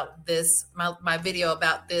post about this, my video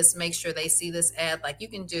about this, make sure they see this ad. Like, you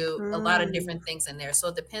can do a lot of Mm, different things in there. So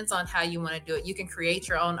it depends on how you want to do it. You can create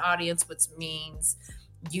your own audience, which means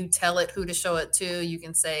you tell it who to show it to. You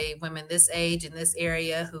can say women this age in this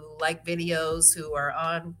area who like videos, who are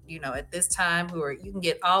on, at this time, you can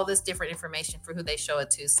get all this different information for who they show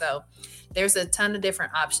it to. So there's a ton of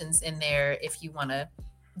different options in there if you want to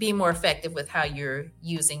be more effective with how you're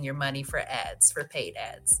using your money for ads, for paid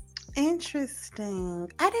ads. interesting.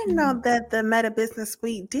 I didn't know Mhm. that the Meta Business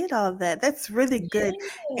Suite did all that. That's really good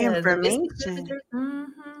Yeah, the business information. manager.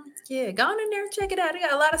 Yeah, go on in there and check it out. They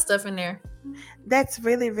got a lot of stuff in there. That's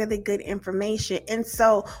really, really good information. And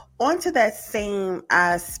so, onto that same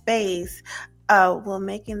space, will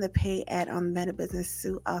making the pay ad on Meta Business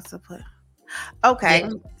Suite also put? Okay, Yeah,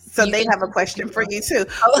 so you they can have a choose to question do for both. you too.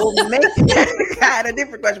 Will Oh. make I had a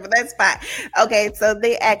different question, but that's fine. Okay, so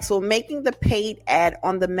they ask, will making the paid ad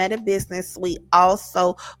on the Meta Business Suite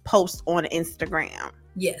also post on Instagram?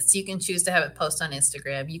 Yes, you can choose to have it post on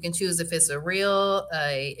Instagram. You can choose if it's a reel,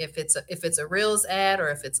 if it's a reels ad, or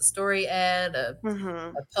if it's a story ad,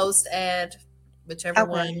 Mm-hmm. a post ad, whichever Okay.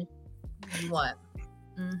 one you want.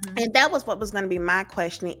 Hmm. And that was what was going to be my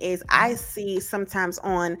question is I see sometimes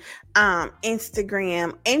on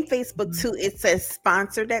Instagram and Facebook Hmm. too, it says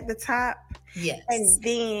sponsored at the top. Yes. And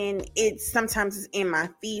then it's sometimes it's in my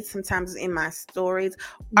feed, sometimes it's in my stories.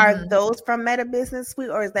 Are Hmm. those from Meta Business Suite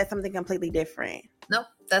or is that something completely different? Nope,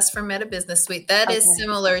 that's for Meta Business Suite. That is Okay.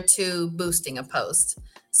 similar to boosting a post.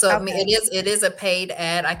 So Okay. it is a paid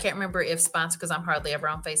ad. I can't remember if sponsored because I'm hardly ever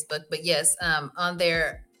on Facebook, but yes, on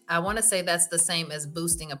there I want to say that's the same as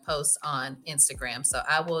boosting a post on Instagram. So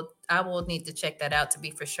I will need to check that out to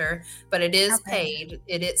be for sure. But it is Okay. paid.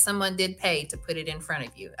 It is someone did pay to put it in front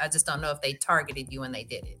of you. I just don't know if they targeted you when they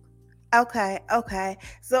did it. Okay, okay.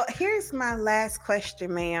 So here's my last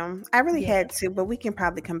question, ma'am. I really Yeah. had two, but we can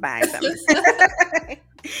probably combine them.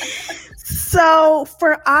 So,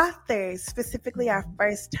 for authors, specifically our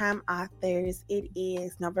first time authors, it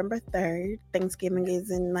is November 3rd. Thanksgiving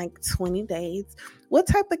is in like 20 days. What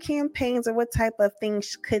type of campaigns or what type of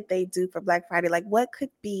things could they do for Black Friday? Like, what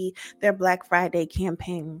could be their Black Friday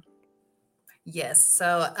campaign? Yes.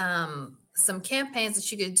 So, some campaigns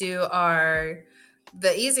that you could do are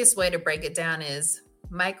the easiest way to break it down is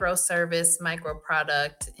micro service, micro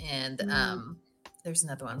product, and Mm, there's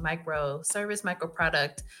another one, micro service, micro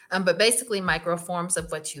product. But basically, micro forms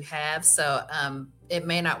of what you have. So, it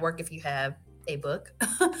may not work if you have a book,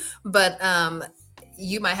 but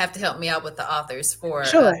you might have to help me out with the authors for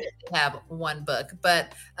sure. if they have one book.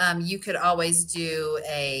 But you could always do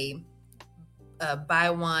a buy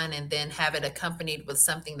one and then have it accompanied with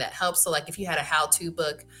something that helps. So, like if you had a how-to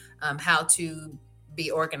book, how to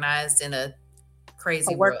be organized in a A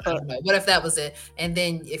crazy world, I workbook. don't know. What if that was it? And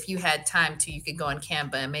then if you had time to, you could go on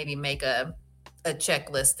Canva and maybe make a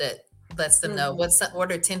checklist that lets them know Hmm.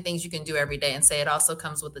 what are 10 things you can do every day, and say it also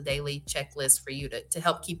comes with a daily checklist for you to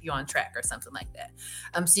help keep you on track or something like that.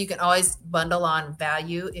 So you can always bundle on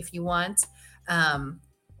value if you want. Um,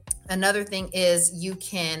 Another thing is you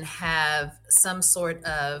can have some sort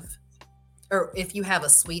of, or if you have a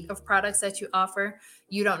suite of products that you offer,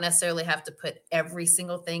 you don't necessarily have to put every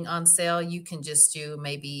single thing on sale. You can just do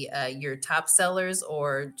maybe your top sellers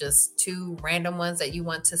or just two random ones that you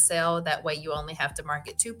want to sell. That way, you only have to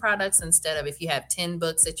market two products instead of, if you have 10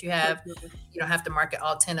 books that you have, you don't have to market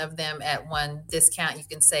all 10 of them at one discount. You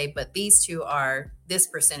can say, but these two are this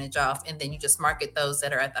percentage off. And then you just market those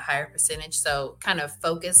that are at the higher percentage. So, kind of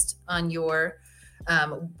focused on your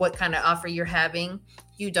what kind of offer you're having.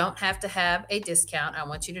 You don't have to have a discount. I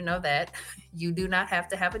want you to know that you do not have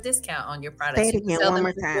to have a discount on your Say products. it You can again sell one them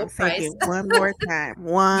more for time. full Say it price. again one more time.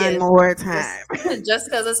 One Yes. more time. Just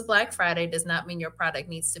because it's Black Friday does not mean your product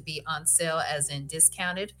needs to be on sale, as in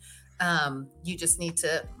discounted. You just need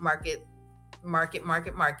to market.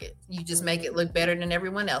 You just make it Mhm. look better than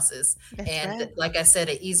everyone else's. That's And right. like I said,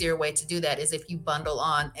 an easier way to do that is if you bundle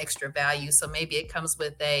on extra value. So maybe it comes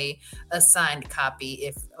with a signed copy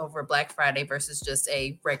if over Black Friday versus just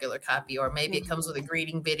a regular copy, or maybe it comes with a Mhm.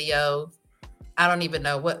 greeting video. I don't even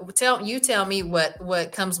know what tell me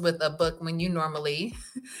what comes with a book when you normally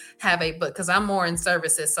have a book, because I'm more in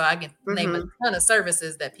services, so I can name a Mhm. ton of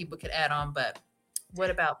services that people could add on. But what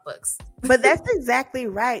about books? But that's exactly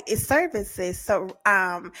right. It's services. So,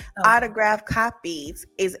 Okay. autograph copies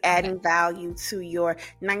is Okay. adding value to your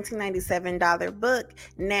 $1997 book.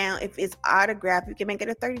 Now, if it's autograph, you can make it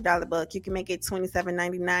a $30 book. You can make it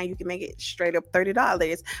 $27.99. You can make it straight up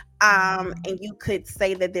 $30. Mhm. And you could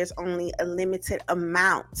say that there's only a limited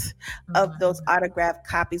amount of those Mhm. autograph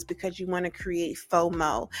copies because you want to create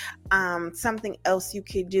FOMO. Something else you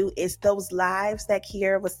could do is those lives that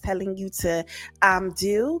Kiera was telling you to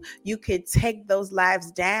do, you could take those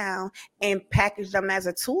lives down and package them as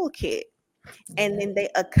a toolkit, and Yeah. then they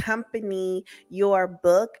accompany your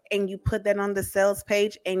book, and you put that on the sales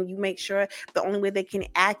page, and you make sure the only way they can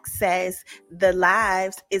access the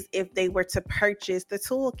lives is if they were to purchase the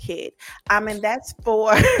toolkit. And that's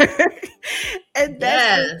for and that's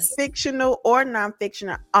for Yes. fictional or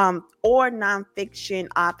nonfiction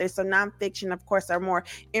authors. So nonfiction, of course, are more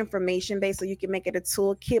information based, so you can make it a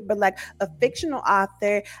toolkit. But like a fictional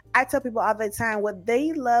author, I tell people all the time, what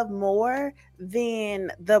they love more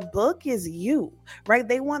than the book is you, right?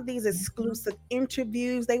 They want these Mhm. exclusive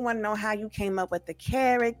interviews. They want to know how you came up with the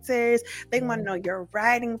characters. They want to Right. know your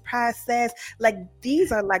writing process. Like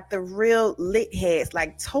these are like the real lit heads,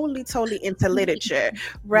 like totally, totally into literature,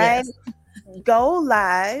 right? Yes. Go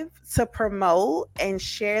live to promote and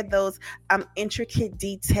share those intricate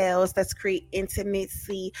details that's create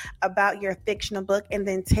intimacy about your fictional book, and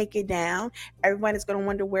then take it down. Everyone is going to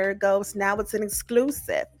wonder where it goes. Now it's an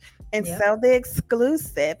exclusive, and Yep. sell the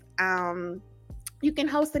exclusive. You can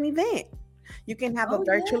host an event. You can have a Oh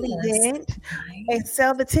virtual yes. event and Nice.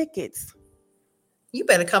 sell the tickets. You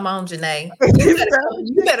better come on, Janae. Sell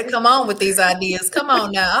the You better tickets. come on with these ideas. Come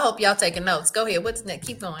on now. I hope y'all taking notes. Go ahead. What's next?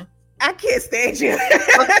 Keep going. I can't stand you. Okay.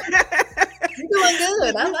 You're doing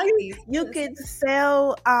good. I like these. You can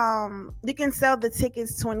sell the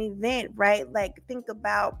tickets to an event, right? Like think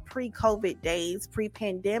about pre-COVID days,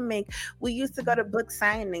 pre-pandemic. We used to go to book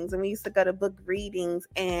signings and we used to go to book readings,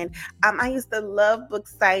 and I used to love book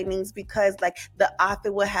signings because like the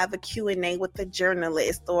author would have a Q&A with the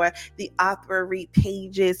journalist, or the author read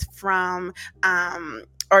pages from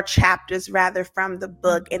or chapters rather from the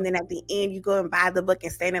book, and then at the end you go and buy the book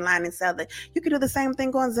and stand in line and sell it. You can do the same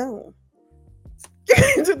thing on Zoom.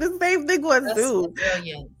 Do the same thing on That's Zoom.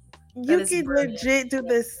 brilliant. You can legit do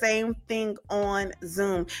the same thing on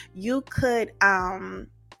Zoom. You could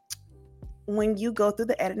when you go through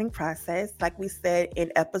the editing process, like we said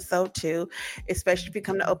in episode 2, especially if you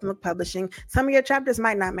come to Open Book Publishing, some of your chapters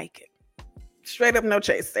might not make it. Straight up, no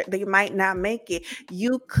chase. They might not make it.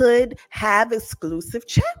 You could have exclusive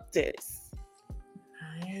chapters.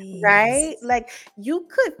 Nice. Right? Like you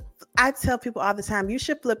could, I tell people all the time, you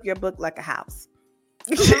should flip your book like a house.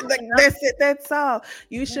 Like, that's it. That's all.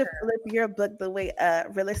 You should flip your book the way a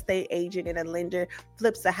real estate agent and a lender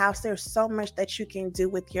flips a house. There's so much that you can do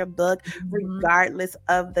with your book, regardless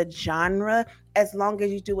of the genre. As long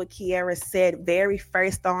as you do what Kiera said very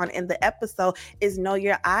first on in the episode, is know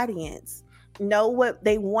your audience. Know what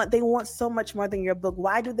they want. They want so much more than your book.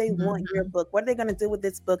 Why do they want your book? What are they going to do with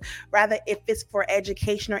this book? Rather, if it's for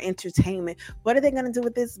education or entertainment, what are they going to do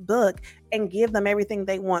with this book? And give them everything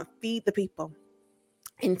they want. Feed the people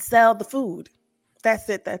and sell the food. That's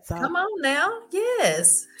it. That's all. Come on now.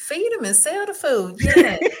 Yes. Feed them and sell the food.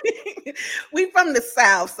 Yeah. We from the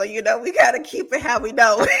South, so we got to keep it how we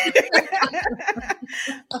know.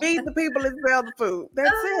 Feed the people and sell the food.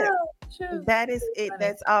 That's it. True. That is it.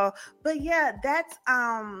 That's all. But yeah, that's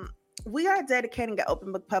we are dedicating to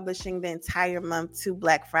Open Book Publishing the entire month to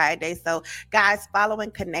Black Friday. So guys, follow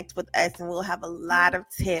and connect with us, and we'll have a lot of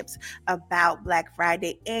tips about Black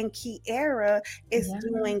Friday. And Kiera is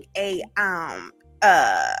doing a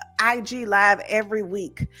IG live every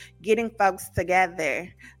week, getting folks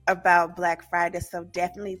together about Black Friday. So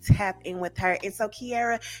definitely tap in with her. And so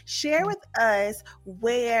Kiera, share with us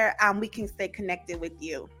where we can stay connected with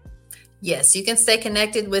you. Yes, you can stay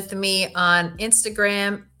connected with me on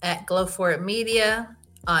Instagram at Glow Forward Media,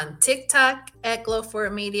 on TikTok at Glow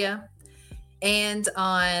Forward Media, and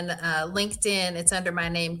on LinkedIn, it's under my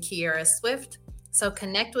name, Kiera Swift. So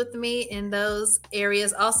connect with me in those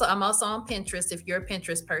areas. Also, I'm also on Pinterest if you're a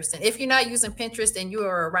Pinterest person. If you're not using Pinterest and you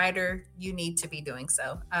are a writer, you need to be doing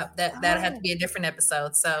so. That'll have to be a different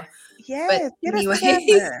episode. So, yes, but anyways,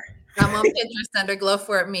 I'm on Pinterest under Glow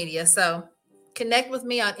Forward Media. So connect with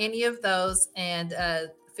me on any of those, and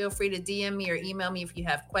feel free to DM me or email me if you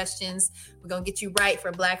have questions. We're going to get you right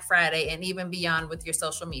for Black Friday and even beyond with your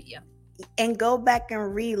social media. And go back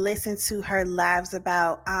and re-listen to her lives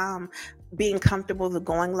about being comfortable with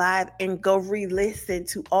going live, and go re-listen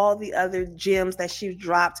to all the other gems that she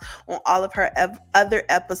dropped on all of her other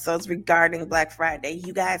episodes regarding Black Friday.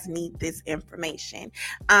 You guys need this information.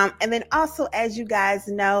 And then also, as you guys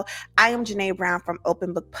know, I am Janae Brown from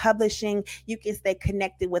Open Book Publishing. You can stay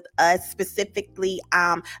connected with us specifically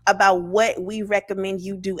about what we recommend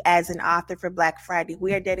you do as an author for Black Friday.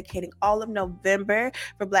 We are dedicating all of November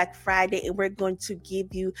for Black Friday, and we're going to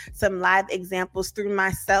give you some live examples through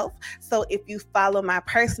myself. So if you follow my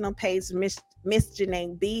personal page, Miss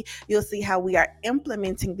Janae B, you'll see how we are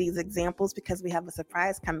implementing these examples, because we have a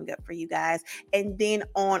surprise coming up for you guys. And then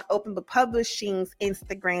on Open Book Publishing's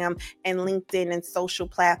Instagram and LinkedIn and social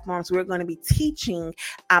platforms, we're going to be teaching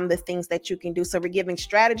the things that you can do. So we're giving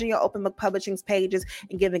strategy on Open Book Publishing's pages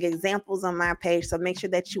and giving examples on my page. So make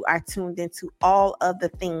sure that you are tuned into all of the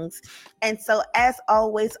things. And so, as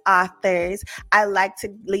always, authors, I like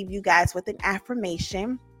to leave you guys with an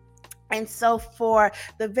affirmation. And so for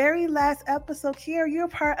the very last episode here, you're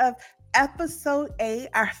part of episode 8,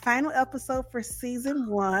 our final episode for season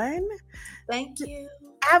 1. Thank you.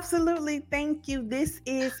 Absolutely. Thank you. This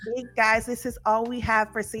is it, guys. This is all we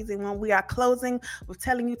have for season 1. We are closing with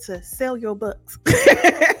telling you to sell your books.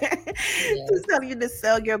 To tell you to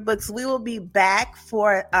sell your books. We will be back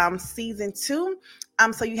for season 2.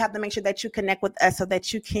 So you have to make sure that you connect with us so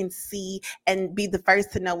that you can see and be the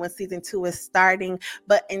first to know when season 2 is starting.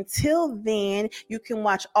 But until then, you can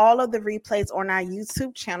watch all of the replays on our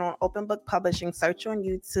YouTube channel on Open Book Publishing. Search on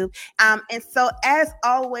YouTube. And so, as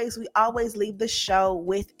always, we always leave the show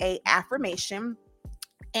with a affirmation.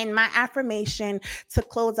 And my affirmation to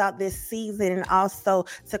close out this season and also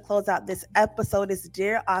to close out this episode is,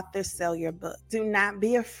 dear author, sell your book. Do not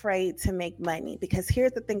be afraid to make money, because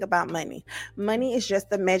here's the thing about money. Money is just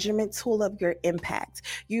the measurement tool of your impact.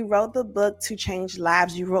 You wrote the book to change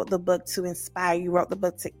lives. You wrote the book to inspire. You wrote the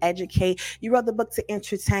book to educate. You wrote the book to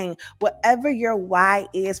entertain. Whatever your why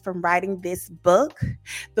is from writing this book,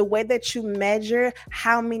 the way that you measure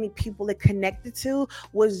how many people it connected to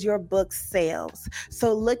was your book sales.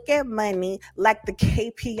 So look at money like the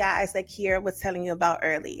KPIs that Kiera was telling you about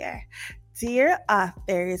earlier. Dear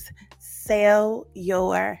authors, sell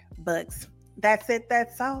your books. That's it.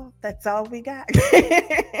 That's all. That's all we got.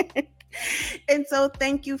 And so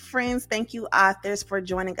thank you, friends. Thank you, authors, for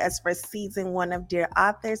joining us for season 1 of Dear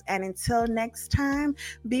Authors. And until next time,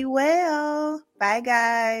 be well. Bye,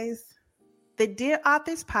 guys. The Dear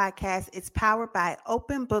Authors podcast is powered by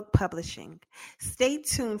Open Book Publishing. Stay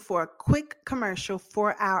tuned for a quick commercial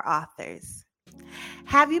for our authors.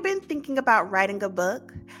 Have you been thinking about writing a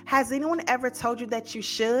book? Has anyone ever told you that you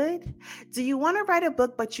should? Do you want to write a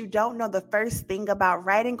book but you don't know the first thing about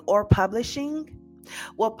writing or publishing?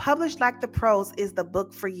 Well, Publish Like the Pros is the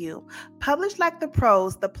book for you. Publish Like the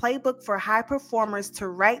Pros, the playbook for high performers to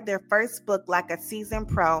write their first book like a seasoned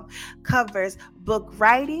pro, covers book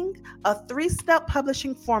writing, a 3-step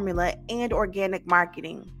publishing formula, and organic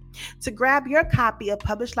marketing. To grab your copy of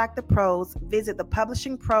Publish Like the Pros, visit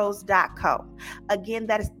thepublishingpros.co. Again,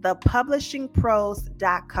 that is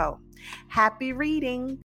thepublishingpros.co. Happy reading!